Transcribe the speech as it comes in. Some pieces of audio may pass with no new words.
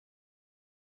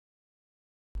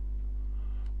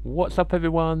What's up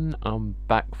everyone, I'm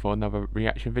back for another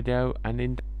reaction video, and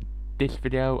in this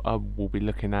video I will be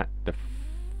looking at the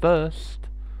first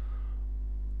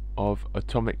of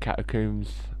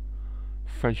AtomicCatacombs'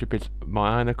 Friendship Is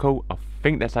Maniacal. I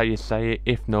think that's how you say it.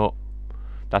 If not,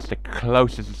 that's the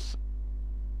closest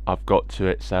I've got to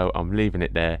it, so I'm leaving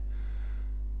it there.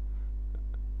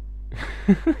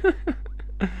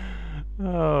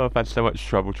 Oh, I've had so much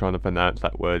trouble trying to pronounce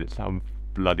that word, it sounds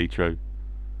bloody true.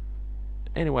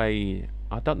 Anyway,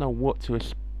 I don't know what to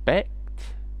expect.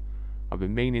 I've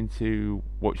been meaning to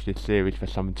watch this series for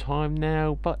some time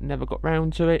now, but never got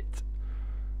round to it.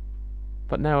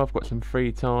 But now I've got some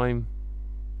free time.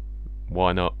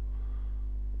 Why not?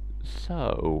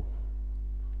 So,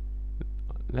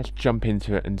 let's jump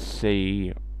into it and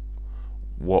see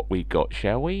what we got,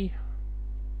 shall we?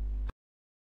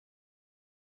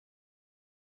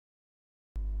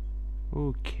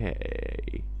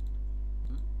 Okay.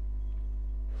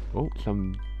 Oh,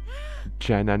 some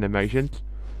Jan animations.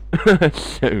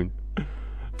 Soon.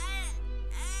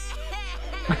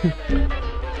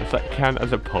 Does that count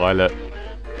as a pilot?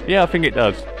 Yeah, I think it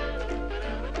does.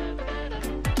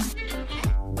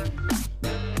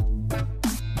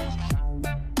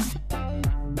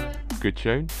 Good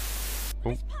tune. Oh.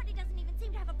 This party doesn't even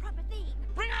seem to have a proper theme.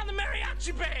 Bring on the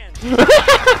mariachi band!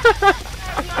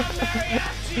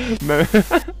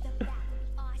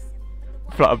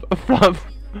 Flub, flub.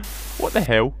 What the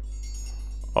hell?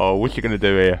 Oh, what's you gonna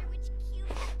do here?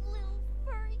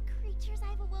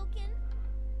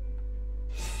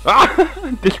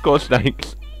 Ah! Discord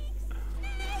snakes.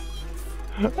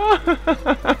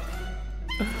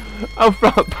 Oh,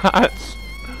 flop bats.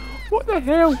 What the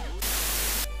hell?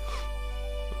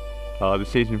 Oh, the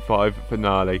season 5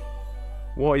 finale.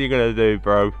 What are you gonna do,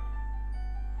 bro?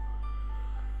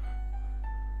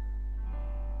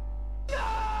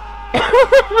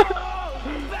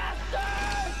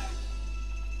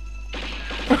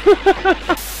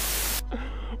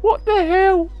 What the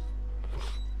hell?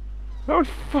 That was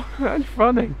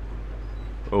funny.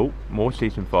 Oh, more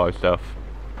season 5 stuff.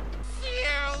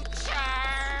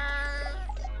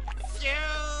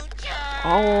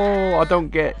 Oh, I don't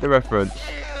get the reference.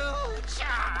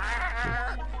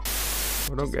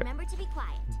 I don't get. Remember to be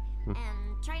quiet and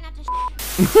try not to.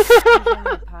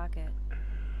 Pocket.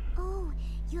 Oh,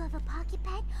 you have a pocket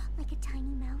pet like a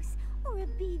tiny mouse or a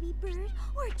baby bird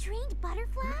or a trained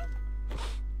butterfly?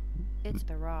 It's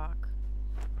the Rock.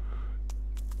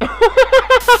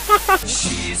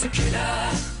 She's a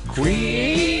killer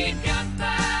Queen.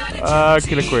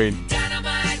 Killer Queen.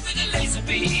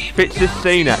 Fits this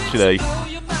scene actually.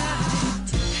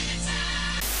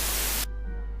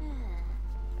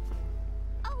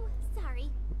 Oh,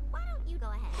 sorry. Why don't you go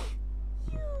ahead?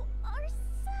 You are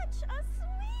such a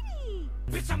sweetie.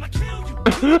 Bitch, I'ma kill you.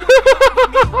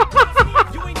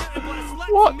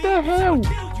 What the hell?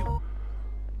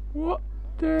 What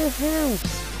the hell?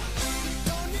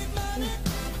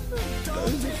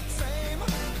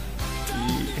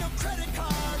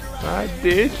 My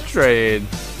diss train.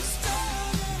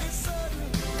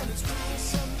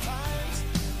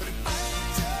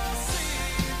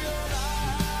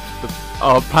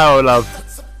 Oh, Power Love.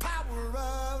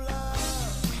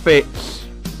 Fits.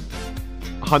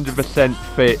 100%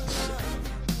 fits.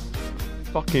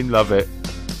 Fucking love it.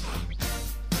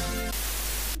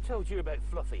 Who told you about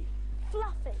Fluffy?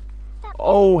 Fluffy.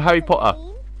 Oh, Harry Potter.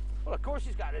 Well, of course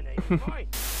she's got a name. Fine.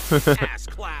 Ass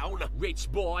clown,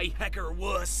 rich boy, hecker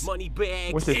wuss, money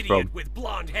bag, What's this idiot from? with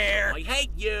blonde hair. I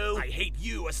hate you. I hate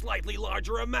you a slightly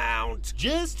larger amount.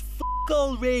 Just f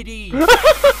already. I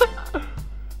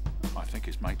think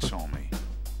his mate saw me.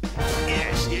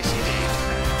 Yes, yes,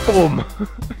 it Boom.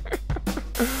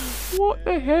 What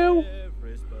the hell?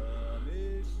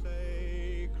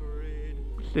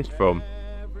 What's this from?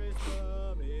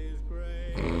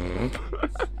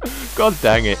 God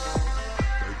dang it.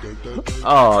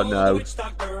 Oh no.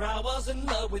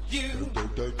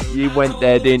 You went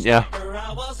there, didn't ya?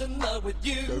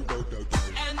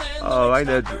 Oh, I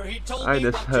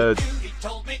just heard.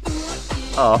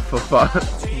 Oh, for fun.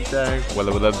 Dang.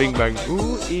 Walla walla bing bang.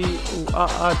 Ooh, ee, ooh, ah,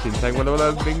 ah, ting tang, walla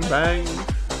walla bing bang.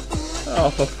 Oh,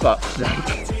 for fuck's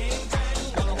sake.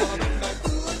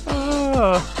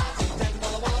 Oh.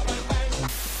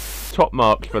 Top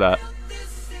marks for that.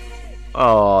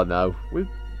 Oh no. We've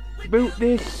built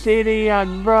this city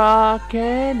on rock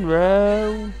and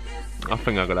roll. I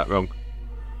think I got that wrong.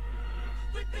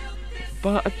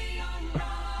 But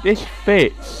this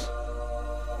fits.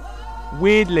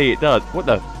 Weirdly it does. What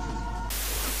the?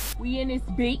 We in this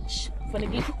beach, finna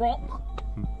get crunk.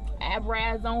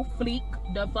 Eyebrows on fleek,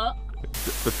 the fuck.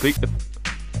 The fleet.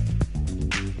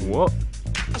 What?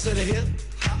 I said a hip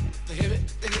hop, the hip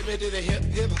it to the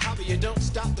hip hop, you don't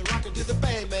stop the rocker to the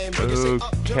bang bang.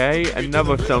 Okay,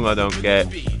 another song I don't get.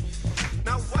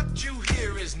 Now what you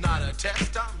hear is not a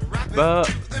test. I'm rapping But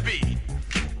to the beat,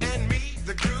 and me,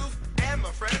 the groove, and my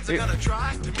friends are gonna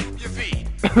try to move your feet.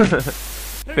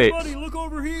 Fits. Buddy, look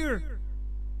over here.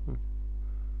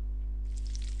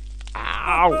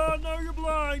 Ow! Now you're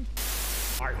blind.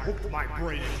 I hooked my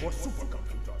brain into a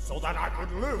supercomputer so that I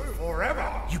could live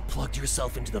forever. You plugged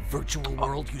yourself into the virtual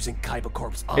world using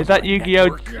Kaibacorp's Is that online Yu-Gi-Oh!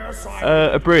 network? Yes,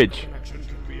 A bridge? connection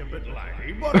can be a bit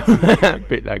laggy, but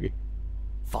Bit laggy.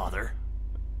 Father,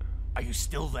 are you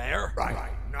still there?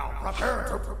 right now prepare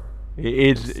to. It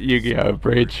is Yu-Gi-Oh!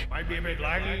 Bridge. Might be a bit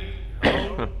laggy.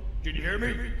 Hello? Can you hear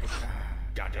me?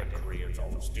 Goddamn Koreans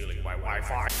always stealing my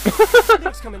Wi-Fi.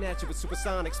 Next coming at you with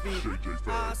supersonic speed.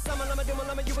 Summon, I'm a demon,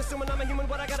 you assuming I'm a human.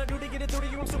 What I gotta do to get it through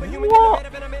to you? I'm superhuman.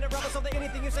 Innovative, and I made a rubber so that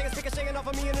anything you say is shaking off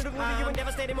of me and it'll glue to you and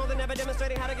devastating. More than ever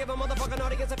demonstrating how to give a motherfucking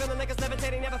audience a feeling like it's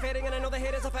levitating, never fading. And I know the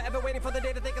haters are forever waiting for the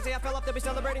day that they can say I fell off to be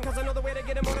celebrating. Cause I know the way to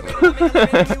get it motivated. I make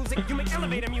elevator music. You make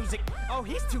elevator music. Oh,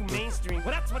 he's too mainstream.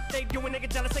 Well, that's what they do when they get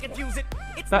jealous, they confuse it.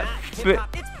 It's That not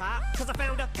hip-hop, it's pop. Cause I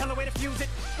found a hella way to fuse it.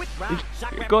 With rock,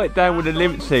 shock, rap, Got it down with a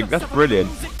lip sync. That's brilliant.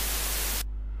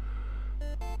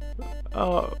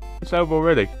 Oh, it's over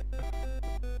already.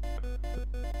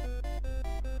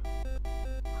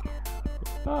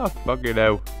 Oh, fucking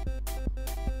hell.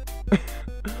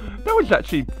 That was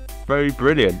actually very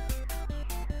brilliant.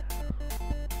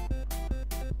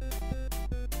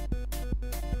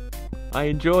 I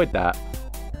enjoyed that.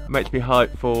 Makes me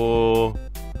hyped for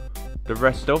the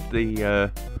rest of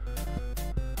the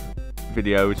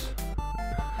videos.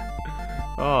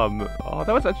 Oh,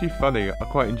 that was actually funny. I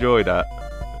quite enjoyed that.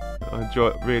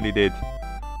 Really did.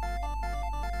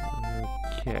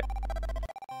 Okay.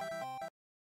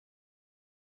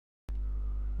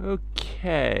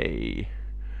 Okay.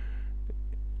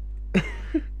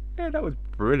 Yeah, that was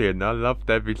brilliant. I loved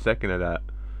every second of that.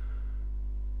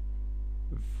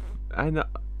 And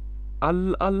I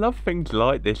love things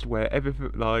like this where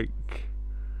everything, like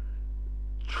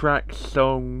tracks,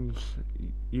 songs,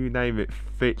 you name it,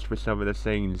 fits with some of the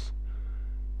scenes.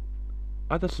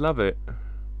 I just love it.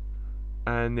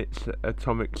 And it's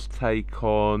Atomic's take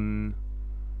on,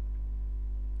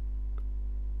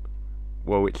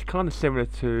 well, it's kind of similar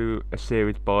to a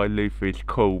series by Luther. It's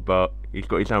cool, but he's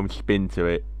got his own spin to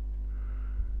it.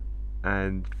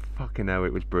 And fucking hell,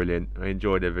 it was brilliant. I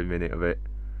enjoyed every minute of it.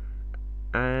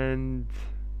 And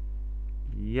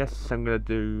yes, I'm gonna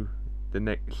do the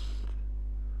next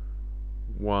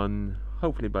one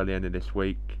hopefully by the end of this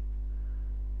week,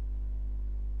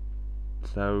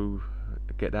 so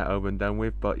get that over and done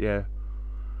with. But yeah,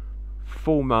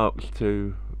 full marks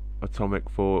to Atomic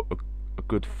for a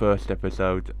good first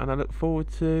episode, and I look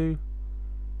forward to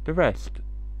the rest.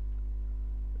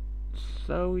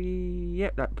 So yeah,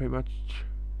 that pretty much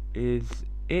is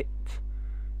it.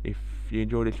 If you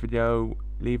enjoyed this video,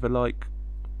 leave a like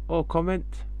or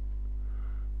comment,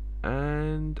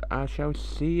 and I shall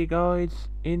see you guys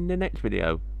in the next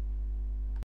video.